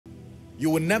You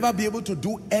will never be able to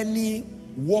do any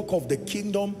work of the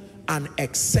kingdom and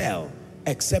excel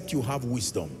except you have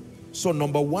wisdom. So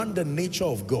number one, the nature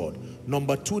of God.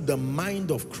 Number two, the mind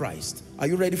of Christ. Are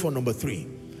you ready for number three?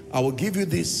 I will give you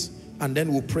this and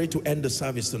then we'll pray to end the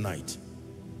service tonight.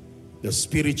 The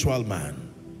spiritual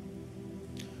man.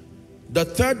 The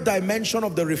third dimension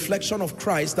of the reflection of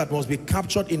Christ that must be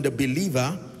captured in the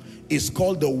believer is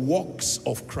called the works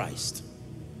of Christ.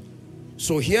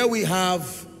 So here we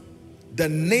have the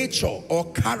nature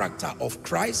or character of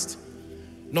Christ.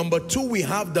 Number two, we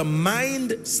have the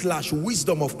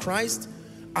mind/wisdom of Christ.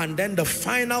 And then the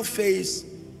final phase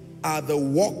are the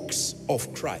works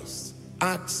of Christ.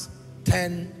 Acts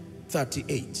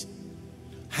 10:38.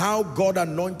 How God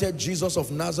anointed Jesus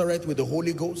of Nazareth with the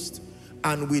Holy Ghost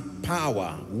and with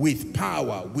power, with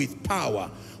power, with power.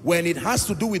 When it has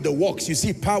to do with the works, you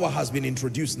see power has been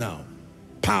introduced now.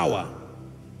 Power.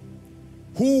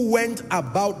 Who went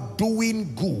about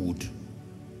doing good.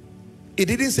 It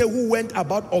didn't say who went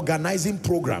about organizing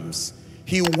programs.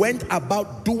 He went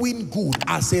about doing good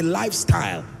as a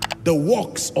lifestyle. The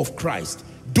works of Christ.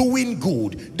 Doing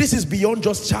good. This is beyond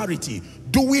just charity.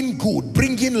 Doing good,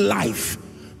 bringing life.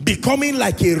 Becoming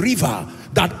like a river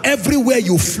that everywhere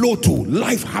you flow to,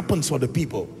 life happens for the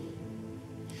people.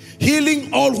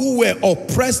 Healing all who were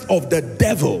oppressed of the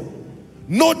devil.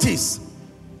 Notice,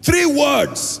 3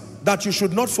 words that you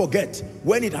should not forget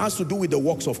when it has to do with the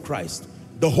works of Christ.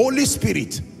 The Holy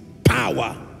Spirit,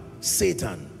 power,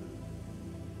 Satan.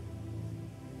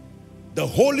 The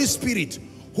Holy Spirit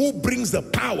who brings the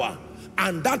power,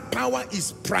 and that power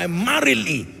is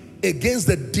primarily against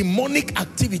the demonic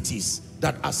activities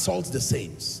that assault the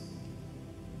saints.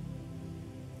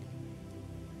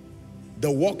 The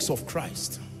works of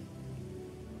Christ.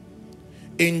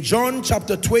 In John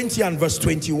chapter 20 and verse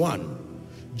 21.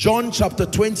 John chapter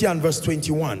 20 and verse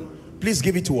 21. Please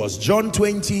give it to us. John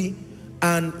 20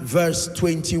 and verse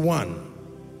 21.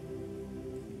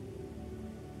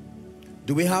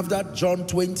 Do we have that? John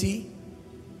 20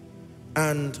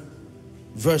 and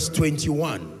verse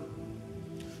 21.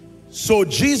 So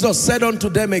Jesus said unto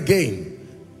them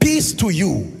again, peace to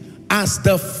you, as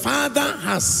the Father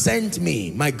has sent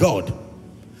me, my God,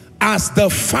 as the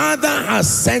Father has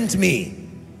sent me.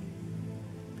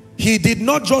 He did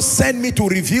not just send me to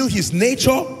reveal his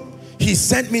nature, he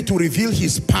sent me to reveal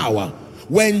his power.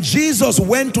 When Jesus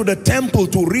went to the temple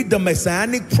to read the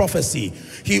messianic prophecy,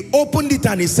 he opened it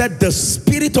and he said, the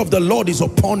Spirit of the Lord is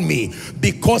upon me,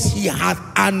 because he hath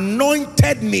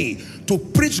anointed me to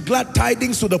preach glad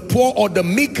tidings to the poor or the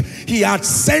meek. He had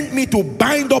sent me to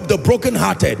bind up the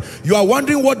brokenhearted. You are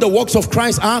wondering what the works of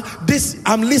Christ are? This,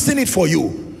 I'm listing it for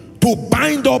you. To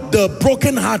bind up the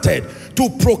brokenhearted, to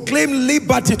proclaim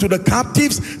liberty to the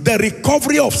captives, the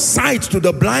recovery of sight to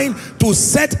the blind, to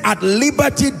set at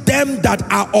liberty them that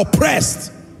are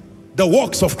oppressed. The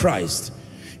works of Christ.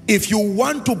 If you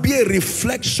want to be a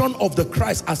reflection of the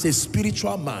Christ as a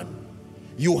spiritual man,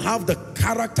 you have the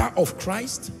character of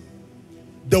Christ,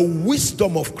 the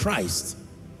wisdom of Christ,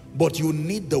 but you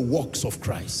need the works of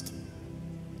Christ.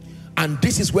 And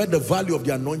this is where the value of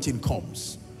the anointing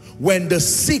comes. When the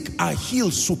sick are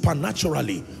healed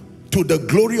supernaturally to the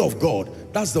glory of God,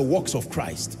 that's the works of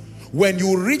Christ. When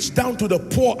you reach down to the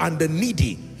poor and the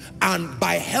needy, and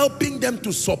by helping them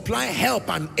to supply help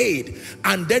and aid,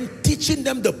 and then teaching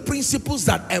them the principles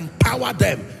that empower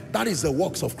them, that is the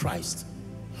works of Christ.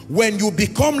 When you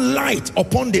become light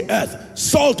upon the earth,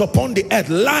 salt upon the earth,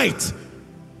 light,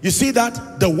 you see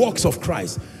that? The works of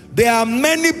Christ. There are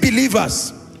many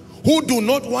believers who do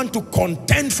not want to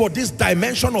contend for this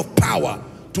dimension of power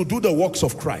to do the works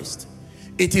of Christ.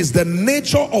 It is the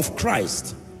nature of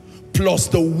Christ plus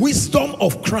the wisdom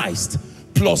of Christ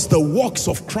plus the works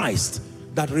of Christ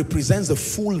that represents the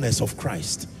fullness of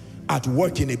Christ at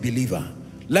work in a believer.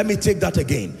 Let me take that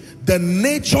again. The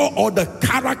nature or the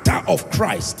character of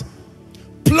Christ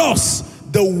plus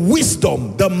the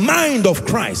wisdom, the mind of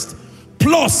Christ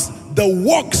plus the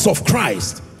works of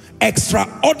Christ,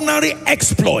 extraordinary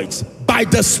exploits by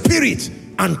the Spirit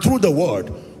and through the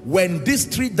word. When these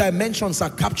 3 dimensions are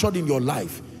captured in your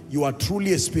life, you are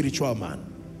truly a spiritual man.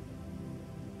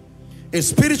 A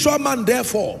spiritual man,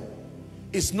 therefore,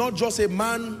 is not just a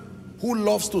man who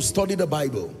loves to study the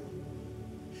Bible.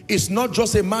 It's not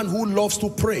just a man who loves to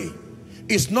pray.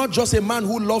 It's not just a man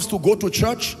who loves to go to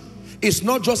church. It's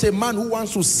not just a man who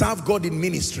wants to serve God in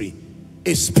ministry.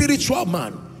 A spiritual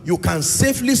man, you can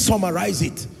safely summarize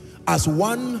it as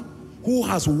one who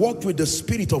has walked with the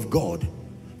Spirit of God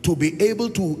to be able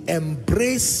to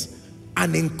embrace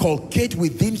and inculcate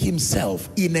within himself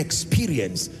in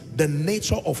experience the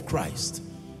nature of Christ.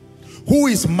 who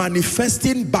is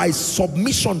manifesting by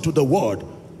submission to the word.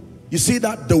 You see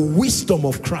that? The wisdom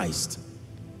of Christ.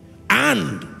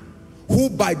 And who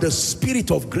by the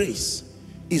Spirit of grace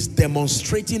is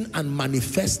demonstrating and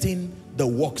manifesting the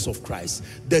works of Christ.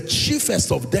 The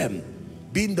chiefest of them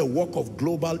being the work of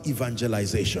global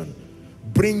evangelization,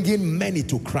 bringing many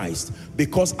to Christ,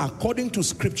 because according to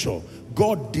scripture,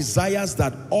 God desires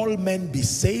that all men be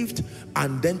saved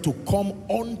and then to come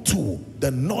unto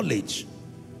the knowledge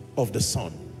of the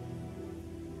Son.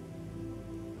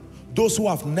 Those who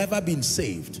have never been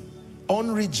saved,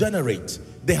 unregenerate,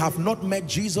 they have not met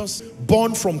Jesus,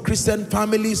 born from Christian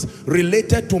families,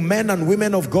 related to men and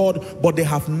women of God, but they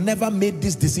have never made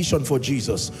this decision for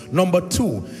Jesus. Number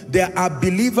two, there are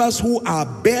believers who are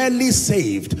barely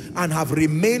saved and have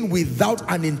remained without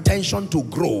an intention to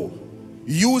grow,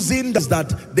 using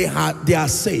that they are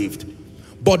saved,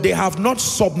 but they have not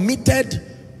submitted,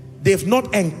 they've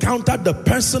not encountered the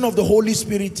person of the Holy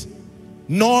Spirit,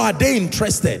 nor are they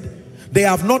interested. They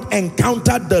have not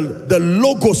encountered the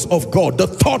logos of God, the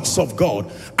thoughts of God,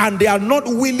 and they are not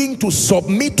willing to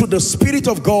submit to the Spirit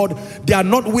of God. They are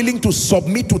not willing to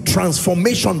submit to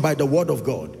transformation by the word of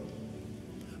God.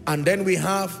 And then we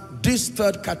have this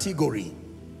third category.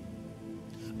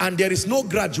 And there is no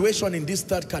graduation in this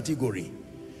third category.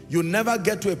 You never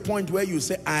get to a point where you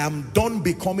say, I am done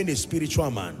becoming a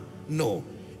spiritual man. No,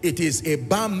 it is a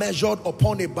bar measured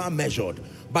upon a bar measured.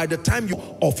 By the time you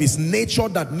of his nature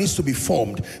that needs to be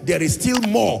formed, there is still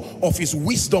more of his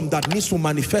wisdom that needs to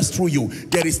manifest through you.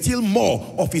 There is still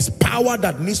more of his power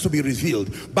that needs to be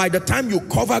revealed. By the time you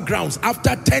cover grounds,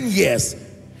 after 10 years,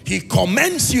 he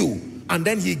commends you and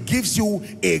then he gives you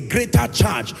a greater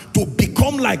charge to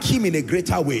become like him in a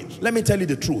greater way. Let me tell you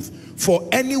the truth. For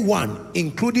anyone,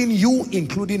 including you,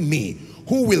 including me,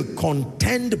 who will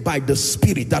contend by the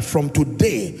Spirit that from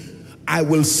today, I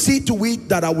will see to it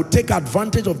that I will take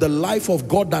advantage of the life of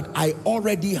God that I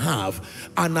already have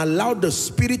and allow the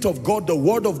Spirit of God, the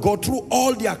Word of God, through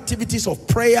all the activities of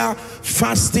prayer,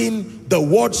 fasting, the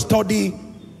Word study,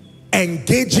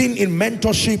 engaging in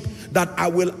mentorship, that I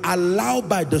will allow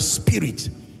by the Spirit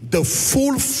the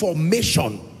full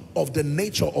formation of the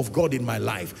nature of God in my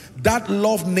life. That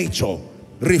love nature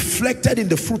reflected in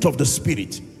the fruit of the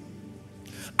Spirit.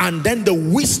 And then the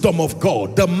wisdom of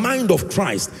God, the mind of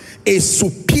Christ, a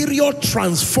superior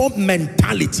transformed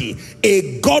mentality,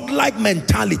 a godlike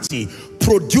mentality,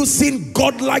 producing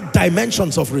godlike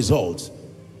dimensions of results.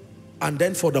 And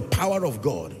then for the power of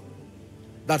God,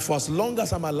 that for as long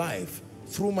as I'm alive,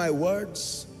 through my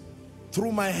words,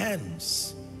 through my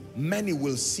hands, many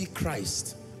will see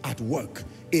Christ at work,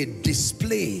 a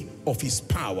display of his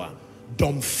power,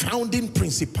 dumbfounding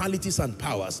principalities and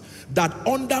powers, that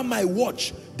under my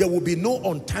watch there will be no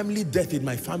untimely death in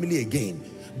my family again,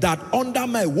 that under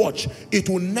my watch it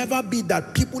will never be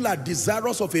that people are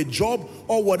desirous of a job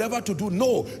or whatever to do.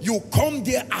 No, you come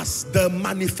there as the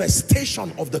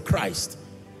manifestation of the Christ.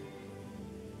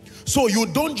 So you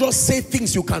don't just say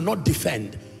things you cannot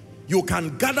defend. You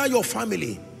can gather your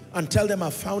family and tell them, I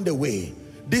found a way.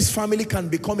 This family can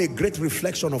become a great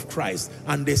reflection of Christ.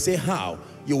 And they say, how?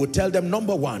 You will tell them,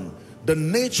 number one, the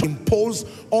nature impose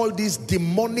all these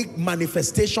demonic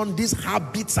manifestations, these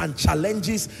habits and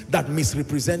challenges that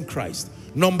misrepresent Christ.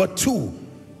 Number two,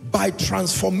 by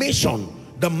transformation,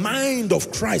 the mind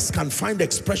of Christ can find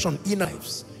expression in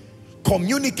lives,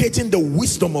 communicating the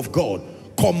wisdom of God,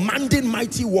 commanding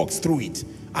mighty works through it,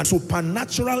 and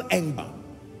supernatural anger.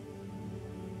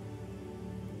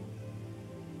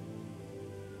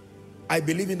 I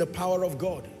believe in the power of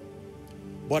God,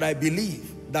 but I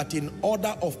believe that in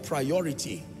order of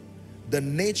priority, the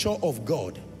nature of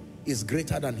God is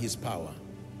greater than his power.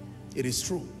 It is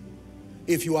true.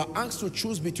 If you are asked to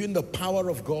choose between the power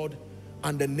of God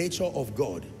and the nature of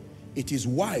God, it is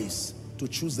wise to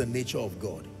choose the nature of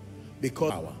God,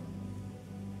 because power.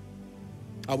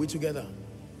 Are we together?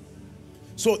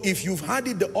 So if you've had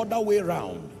it the other way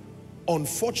around,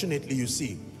 unfortunately, you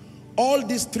see, all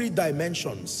these three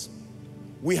dimensions,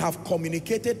 we have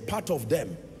communicated part of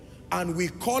them, and we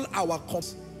call our...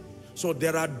 So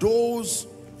there are those,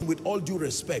 with all due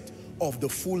respect, of the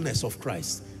fullness of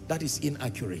Christ. That is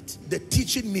inaccurate. The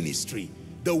teaching ministry,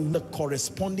 the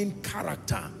corresponding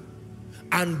character.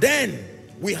 And then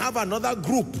we have another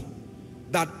group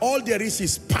that all there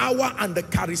is power and the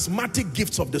charismatic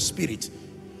gifts of the Spirit.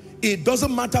 It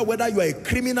doesn't matter whether you are a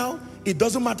criminal, it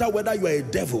doesn't matter whether you are a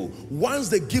devil. Once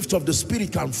the gift of the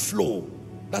Spirit can flow,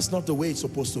 that's not the way it's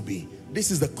supposed to be. This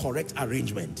is the correct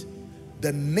arrangement.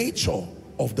 The nature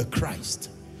of the Christ.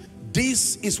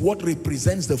 This is what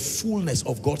represents the fullness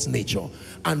of God's nature.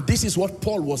 And this is what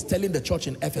Paul was telling the church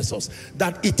in Ephesus,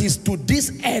 that it is to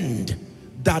this end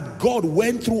that God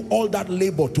went through all that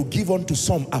labor to give unto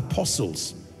some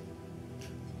apostles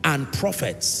and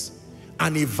prophets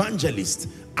and evangelists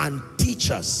and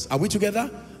teachers. Are we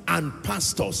together? And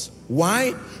pastors.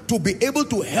 Why? To be able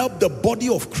to help the body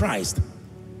of Christ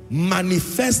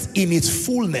manifest in its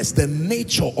fullness the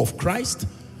nature of Christ,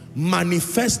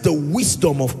 manifest the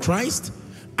wisdom of Christ,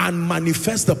 and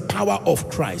manifest the power of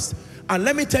Christ. And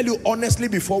let me tell you honestly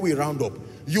before we round up,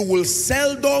 you will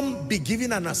seldom be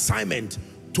given an assignment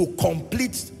to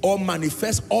complete or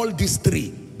manifest all these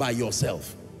three by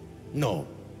yourself. No.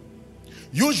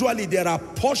 Usually there are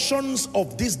portions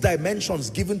of these dimensions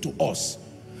given to us.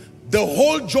 The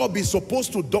whole job is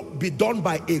supposed to be done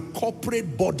by a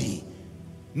corporate body,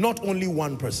 not only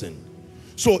one person.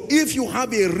 So if you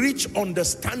have a rich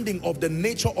understanding of the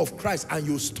nature of Christ and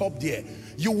you stop there,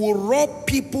 you will rob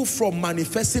people from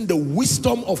manifesting the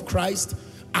wisdom of Christ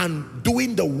and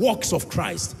doing the works of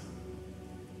Christ.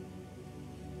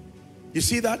 You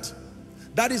see that?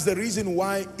 That is the reason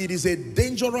why it is a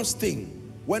dangerous thing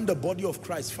when the body of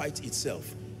Christ fights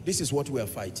itself. This is what we are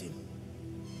fighting.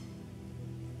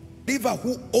 The believer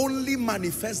who only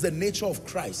manifests the nature of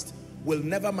Christ will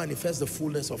never manifest the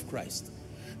fullness of Christ.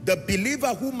 The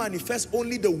believer who manifests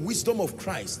only the wisdom of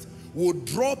Christ will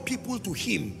draw people to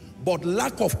him, but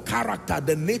lack of character,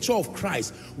 the nature of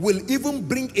Christ, will even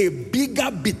bring a bigger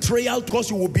betrayal, because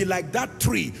you will be like that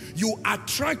tree. You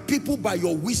attract people by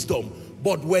your wisdom,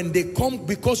 but when they come,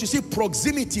 because you see,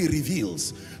 proximity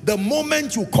reveals. The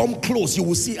moment you come close, you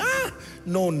will see,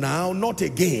 no, now, not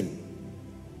again.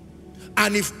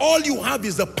 And if all you have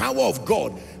is the power of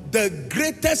God, the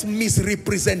greatest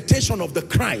misrepresentation of the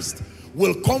Christ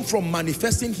will come from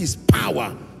manifesting his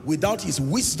power without his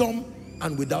wisdom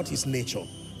and without his nature.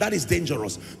 That is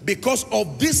dangerous. Because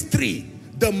of these three,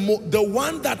 the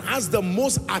one that has the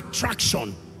most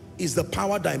attraction is the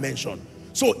power dimension.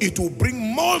 So it will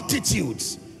bring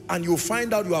multitudes, and you'll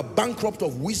find out you are bankrupt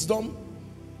of wisdom,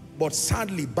 but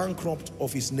sadly bankrupt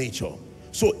of his nature.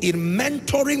 So in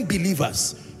mentoring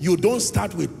believers, you don't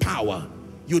start with power,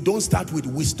 you don't start with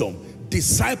wisdom.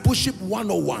 Discipleship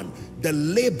 101, the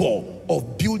labor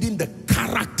of building the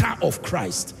character of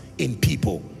Christ in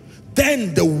people.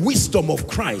 Then the wisdom of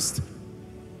Christ,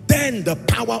 then the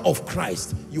power of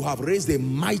Christ. You have raised a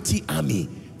mighty army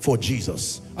for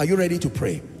Jesus. Are you ready to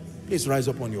pray? Please rise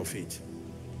up on your feet.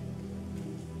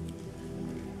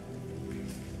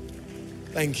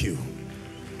 Thank you.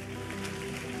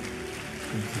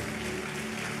 Thank you.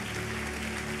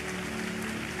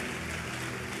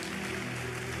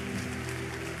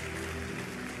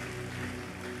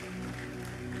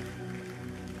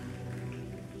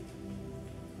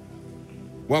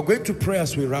 We're going to pray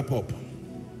as we wrap up,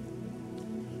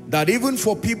 that even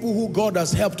for people who God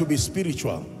has helped to be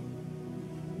spiritual,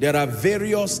 there are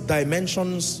various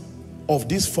dimensions of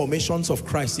these formations of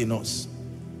Christ in us.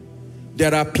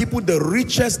 There are people, the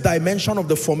richest dimension of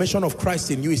the formation of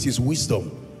Christ in you is his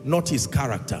wisdom, not his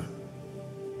character.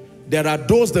 There are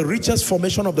those, the richest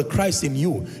formation of the Christ in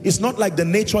you, it's not like the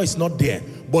nature is not there,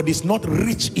 but it's not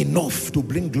rich enough to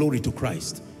bring glory to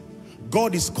Christ.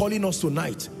 God is calling us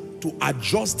tonight to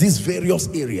adjust these various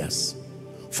areas.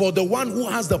 For the one who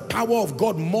has the power of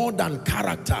God more than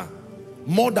character,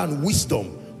 more than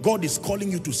wisdom, God is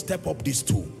calling you to step up these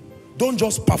two. Don't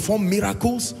just perform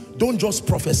miracles, don't just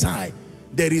prophesy.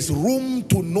 There is room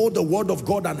to know the word of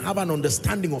God and have an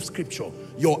understanding of scripture,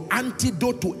 your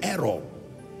antidote to error.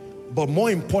 But more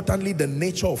importantly, the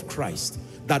nature of Christ,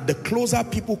 that the closer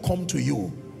people come to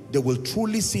you, they will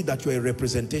truly see that you're a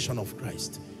representation of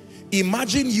Christ.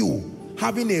 Imagine you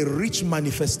having a rich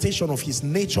manifestation of his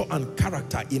nature and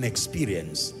character in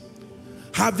experience,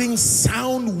 having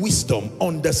sound wisdom,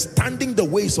 understanding the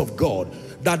ways of God,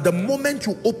 that the moment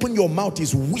you open your mouth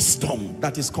is wisdom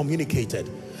that is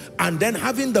communicated, and then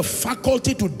having the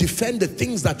faculty to defend the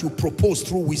things that you propose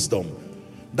through wisdom,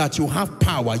 that you have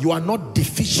power. You are not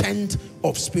deficient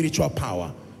of spiritual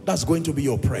power. That's going to be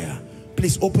your prayer.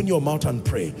 Please open your mouth and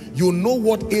pray. You know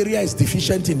what area is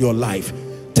deficient in your life.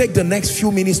 Take the next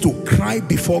few minutes to cry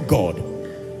before God.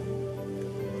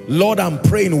 Lord, I'm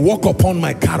praying, walk upon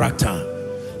my character.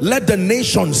 Let the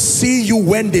nations see you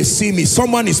when they see me.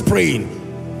 Someone is praying.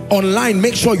 Online,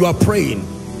 make sure you are praying.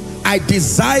 I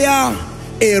desire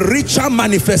a richer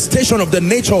manifestation of the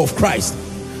nature of Christ.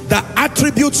 The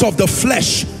attributes of the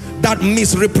flesh that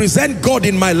misrepresent God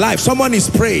in my life. Someone is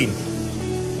praying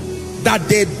that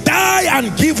they die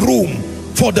and give room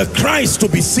for the Christ to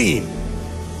be seen.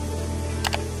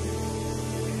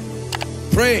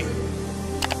 Pray.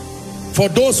 For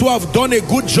those who have done a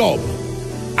good job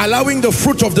allowing the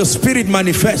fruit of the Spirit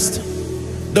manifest.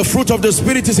 The fruit of the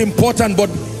Spirit is important, but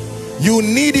you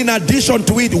need, in addition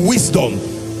to it, wisdom.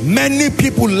 Many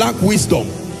people lack wisdom.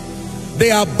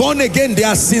 They are born again, they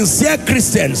are sincere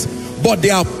Christians, but they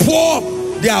are poor,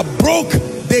 they are broke,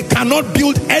 they cannot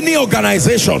build any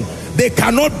organization, they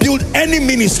cannot build any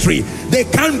ministry, they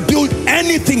can't build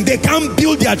anything, they can't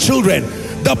build their children.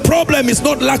 The problem is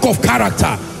not lack of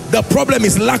character, the problem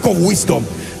is lack of wisdom.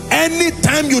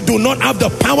 Anytime you do not have the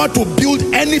power to build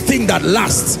anything that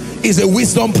lasts is a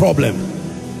wisdom problem.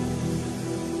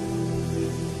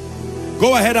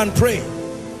 Go ahead and pray.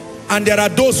 And there are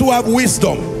those who have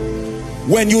wisdom.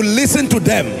 When you listen to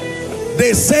them,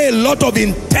 they say a lot of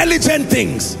intelligent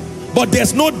things, but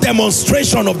there's no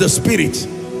demonstration of the Spirit.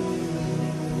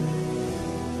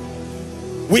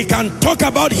 We can talk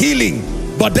about healing,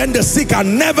 but then the sick are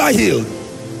never healed.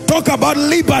 Talk about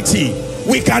liberty.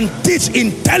 We can teach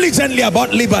intelligently about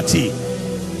liberty,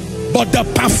 but the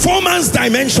performance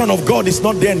dimension of God is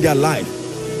not there in their life.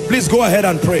 Please go ahead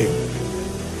and pray.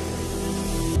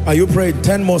 Are you praying?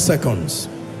 10 more seconds.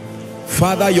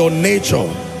 Father, your nature,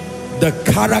 the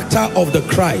character of the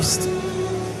Christ.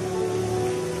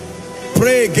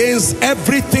 Pray against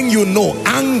everything you know: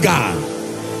 anger,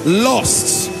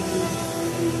 lust,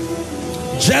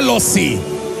 jealousy,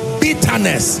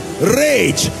 bitterness,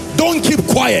 rage. Don't keep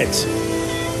quiet.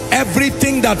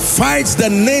 Everything that fights the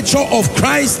nature of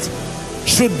Christ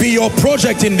should be your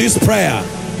project in this prayer.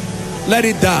 Let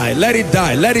it die, let it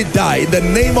die, let it die in the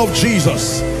name of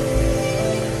Jesus.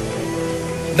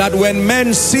 That when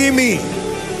men see me,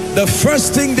 the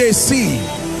first thing they see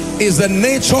is the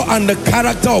nature and the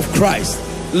character of Christ.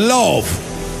 Love,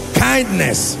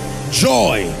 kindness,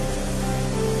 joy.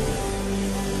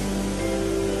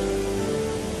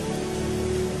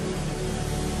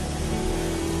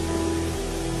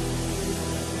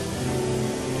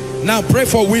 Now pray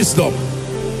for wisdom.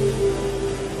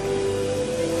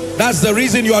 That's the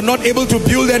reason you are not able to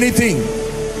build anything.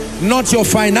 Not your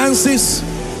finances,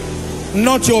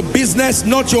 not your business,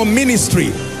 not your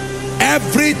ministry.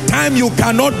 Every time you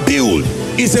cannot build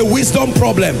is a wisdom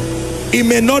problem. It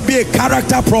may not be a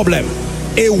character problem,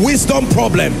 a wisdom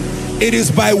problem. It is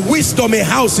by wisdom a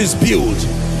house is built.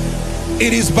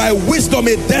 It is by wisdom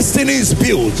a destiny is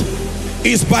built.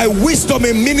 It's by wisdom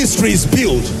a ministry is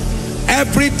built.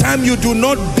 Every time you do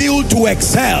not build to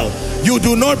excel, you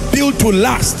do not build to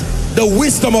last, the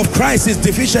wisdom of Christ is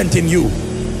deficient in you.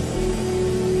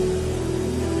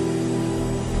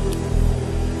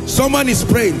 Someone is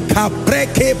praying.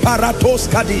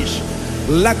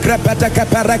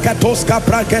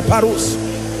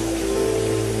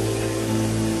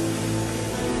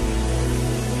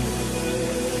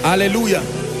 Hallelujah.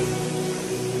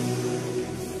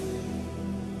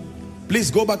 Please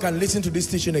go back and listen to this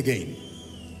teaching again.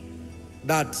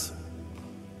 That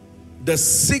the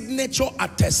signature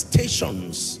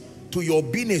attestations to your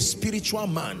being a spiritual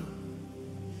man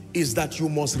is that you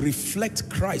must reflect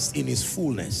Christ in his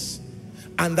fullness.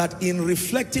 And that in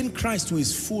reflecting Christ to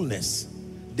his fullness,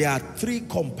 there are three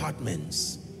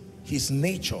compartments: his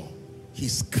nature,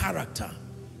 his character,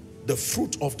 the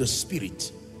fruit of the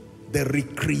Spirit. The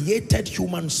recreated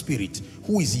human spirit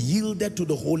who is yielded to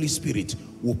the Holy Spirit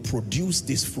will produce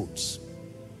these fruits.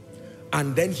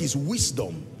 And then his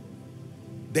wisdom,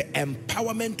 the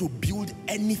empowerment to build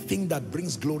anything that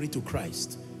brings glory to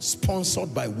Christ,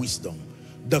 sponsored by wisdom.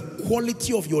 The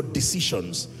quality of your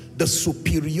decisions, the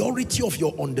superiority of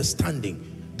your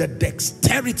understanding, the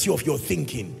dexterity of your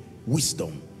thinking,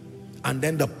 wisdom. And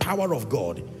then the power of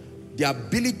God, the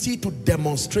ability to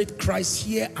demonstrate Christ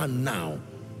here and now,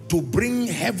 to bring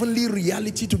heavenly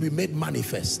reality to be made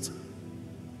manifest,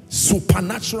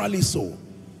 supernaturally so.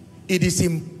 It is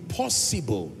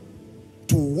impossible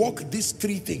to walk these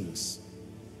three things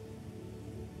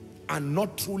and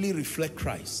not truly reflect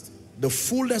Christ. The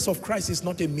fullness of Christ is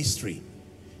not a mystery.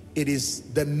 It is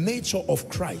the nature of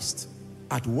Christ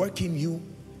at work in you,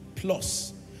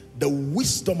 plus the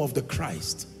wisdom of the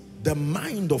Christ, the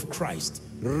mind of Christ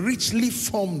richly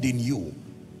formed in you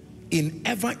in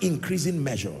ever increasing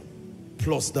measure,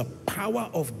 plus the power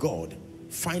of God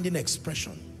finding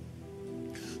expression.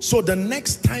 So the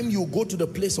next time you go to the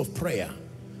place of prayer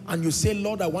and you say,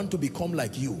 Lord, I want to become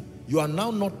like you, you are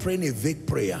now not praying a vague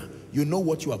prayer. You know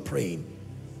what you are praying.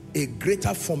 A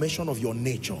greater formation of your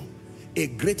nature, a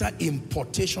greater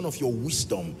importation of your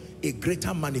wisdom, a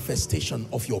greater manifestation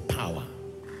of your power.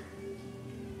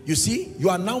 You see, you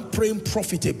are now praying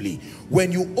profitably.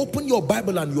 When you open your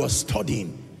Bible and you are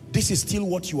studying, this is still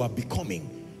what you are becoming.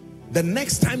 The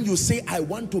next time you say, I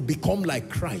want to become like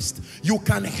Christ, you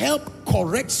can help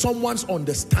correct someone's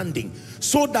understanding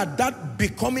so that that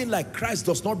becoming like Christ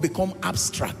does not become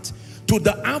abstract. To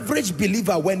the average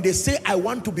believer, when they say, I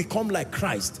want to become like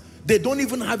Christ, they don't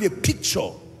even have a picture.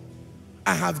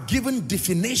 I have given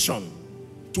definition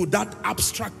to that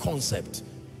abstract concept.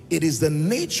 It is the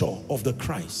nature of the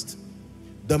Christ,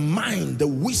 the mind, the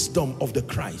wisdom of the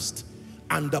Christ,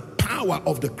 and the power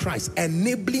of the Christ,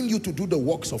 enabling you to do the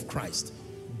works of Christ.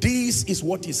 This is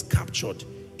what is captured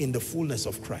in the fullness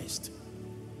of Christ.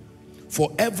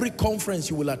 For every conference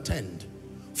you will attend,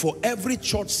 for every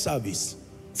church service,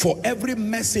 for every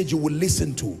message you will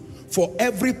listen to, for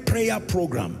every prayer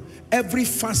program, every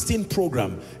fasting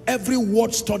program, every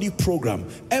word study program,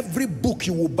 every book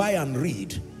you will buy and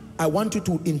read, I want you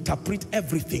to interpret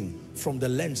everything from the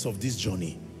lens of this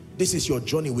journey. This is your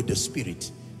journey with the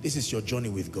Spirit. This is your journey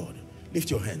with God. Lift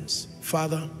your hands.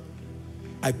 Father,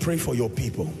 I pray for your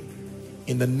people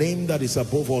in the name that is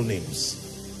above all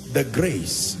names, the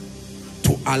grace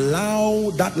to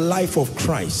allow that life of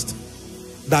Christ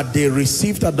that they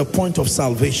received at the point of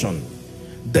salvation,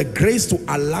 the grace to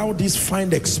allow this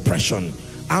find expression.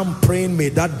 I'm praying, may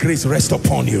that grace rest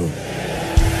upon you.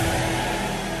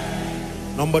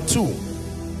 Number two,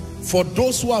 for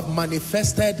those who have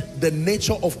manifested the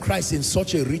nature of Christ in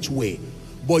such a rich way,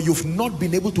 but you've not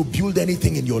been able to build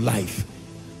anything in your life,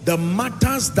 the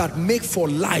matters that make for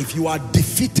life, you are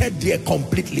defeated there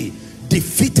completely.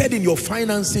 Defeated in your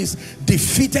finances,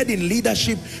 defeated in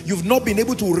leadership. You've not been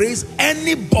able to raise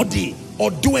anybody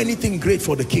or do anything great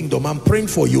for the kingdom. I'm praying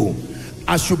for you.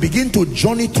 As you begin to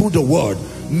journey through the word,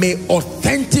 may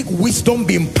authentic wisdom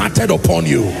be imparted upon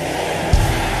you.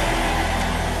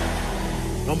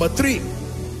 Number three,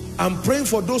 I'm praying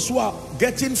for those who are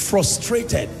getting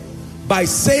frustrated by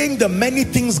saying the many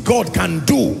things God can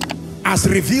do as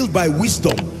revealed by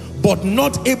wisdom, but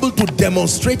not able to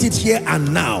demonstrate it here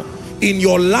and now in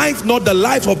your life, not the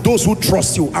life of those who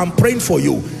trust you. I'm praying for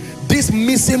you. This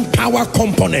missing power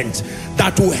component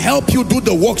that will help you do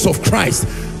the works of Christ,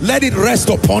 let it rest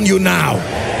upon you now.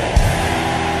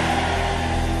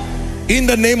 In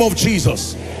the name of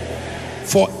Jesus.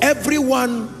 For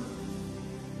everyone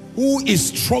who is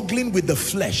struggling with the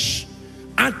flesh,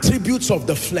 attributes of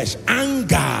the flesh,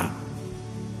 anger,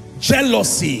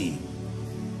 jealousy,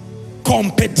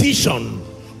 competition,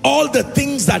 all the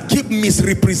things that keep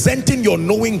misrepresenting your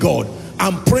knowing God,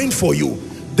 I'm praying for you.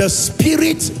 The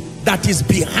spirit that is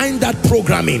behind that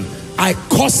programming, I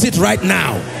curse it right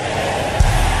now.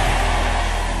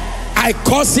 I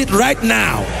curse it right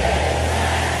now.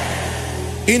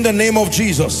 In the name of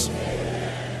Jesus.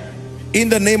 In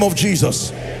the name of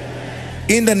Jesus.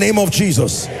 In the name of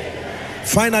Jesus.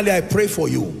 Finally, I pray for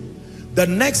you. The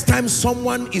next time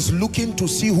someone is looking to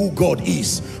see who God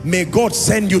is, may God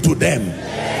send you to them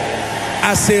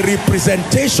as a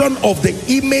representation of the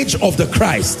image of the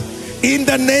Christ. In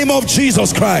the name of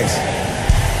Jesus Christ.